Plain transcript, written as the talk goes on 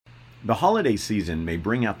The holiday season may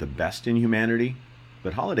bring out the best in humanity,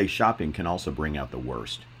 but holiday shopping can also bring out the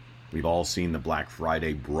worst. We've all seen the Black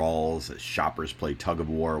Friday brawls as shoppers play tug of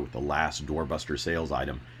war with the last doorbuster sales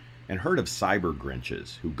item, and heard of cyber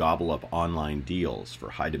Grinches who gobble up online deals for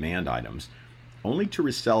high demand items, only to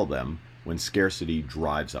resell them when scarcity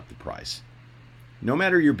drives up the price. No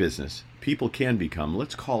matter your business, people can become,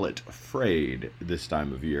 let's call it, afraid this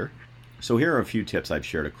time of year. So here are a few tips I've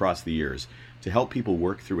shared across the years to help people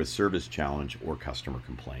work through a service challenge or customer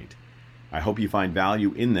complaint. I hope you find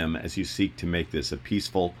value in them as you seek to make this a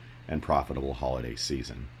peaceful and profitable holiday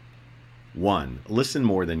season. 1. Listen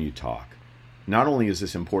more than you talk. Not only is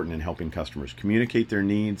this important in helping customers communicate their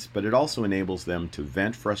needs, but it also enables them to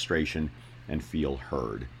vent frustration and feel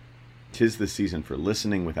heard. 'Tis the season for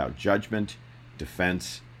listening without judgment,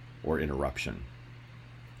 defense, or interruption.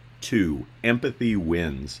 2. Empathy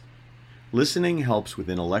wins. Listening helps with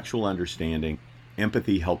intellectual understanding.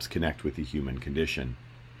 Empathy helps connect with the human condition.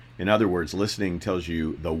 In other words, listening tells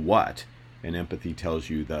you the what, and empathy tells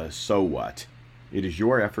you the so what. It is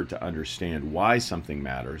your effort to understand why something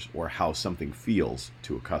matters or how something feels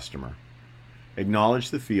to a customer. Acknowledge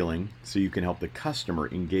the feeling so you can help the customer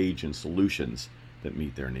engage in solutions that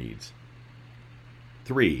meet their needs.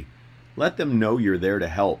 3. Let them know you're there to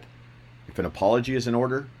help. If an apology is in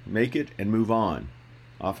order, make it and move on.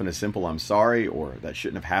 Often a simple "I'm sorry" or "that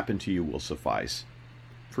shouldn't have happened to you" will suffice.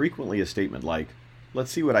 Frequently a statement like,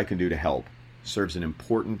 "Let's see what I can do to help," serves an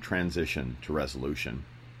important transition to resolution.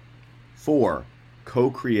 4.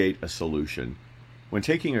 Co-create a solution. When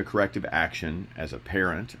taking a corrective action, as a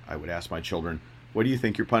parent, I would ask my children, "What do you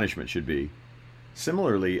think your punishment should be?"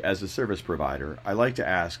 Similarly, as a service provider, I like to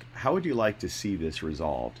ask, "How would you like to see this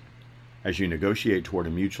resolved?" As you negotiate toward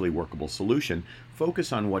a mutually workable solution,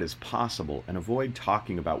 focus on what is possible and avoid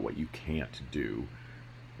talking about what you can't do.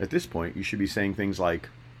 At this point, you should be saying things like,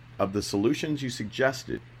 "Of the solutions you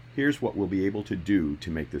suggested, here's what we'll be able to do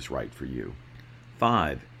to make this right for you."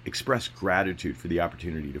 5. Express gratitude for the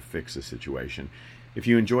opportunity to fix a situation. If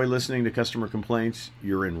you enjoy listening to customer complaints,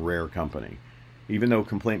 you're in rare company. Even though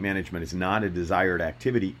complaint management is not a desired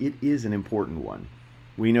activity, it is an important one.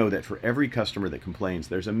 We know that for every customer that complains,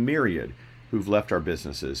 there's a myriad who've left our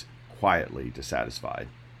businesses quietly dissatisfied.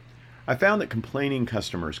 I found that complaining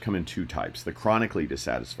customers come in two types: the chronically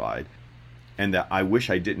dissatisfied and the "I wish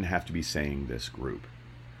I didn't have to be saying this" group.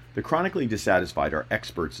 The chronically dissatisfied are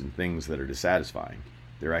experts in things that are dissatisfying.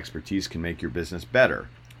 Their expertise can make your business better.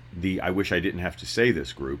 The "I wish I didn't have to say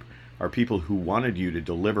this" group are people who wanted you to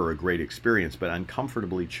deliver a great experience but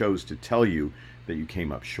uncomfortably chose to tell you that you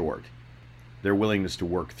came up short. Their willingness to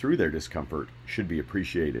work through their discomfort should be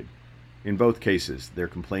appreciated. In both cases, their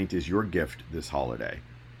complaint is your gift this holiday.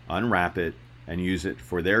 Unwrap it and use it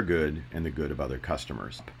for their good and the good of other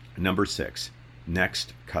customers. Number 6,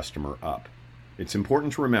 next customer up. It's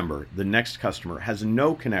important to remember the next customer has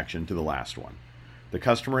no connection to the last one. The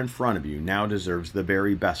customer in front of you now deserves the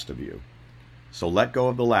very best of you. So let go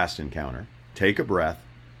of the last encounter, take a breath,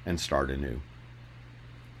 and start anew.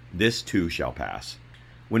 This too shall pass.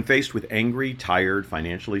 When faced with angry, tired,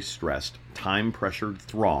 financially stressed, time-pressured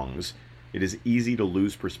throngs, it is easy to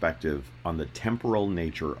lose perspective on the temporal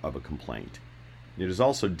nature of a complaint. It is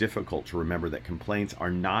also difficult to remember that complaints are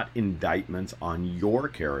not indictments on your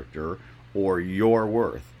character or your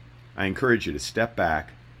worth. I encourage you to step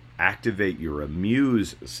back, activate your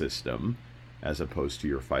amuse system, as opposed to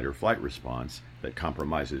your fight or flight response that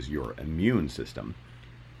compromises your immune system.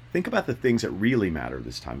 Think about the things that really matter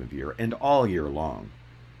this time of year and all year long.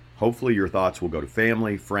 Hopefully your thoughts will go to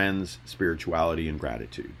family, friends, spirituality, and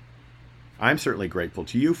gratitude. I'm certainly grateful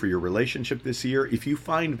to you for your relationship this year. If you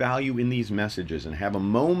find value in these messages and have a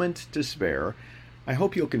moment to spare, I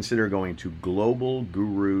hope you'll consider going to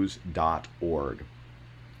globalgurus.org.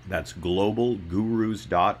 That's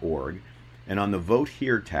globalgurus.org, and on the Vote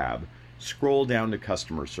Here tab, scroll down to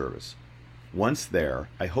Customer Service. Once there,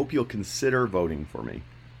 I hope you'll consider voting for me.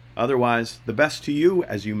 Otherwise, the best to you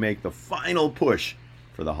as you make the final push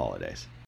for the holidays.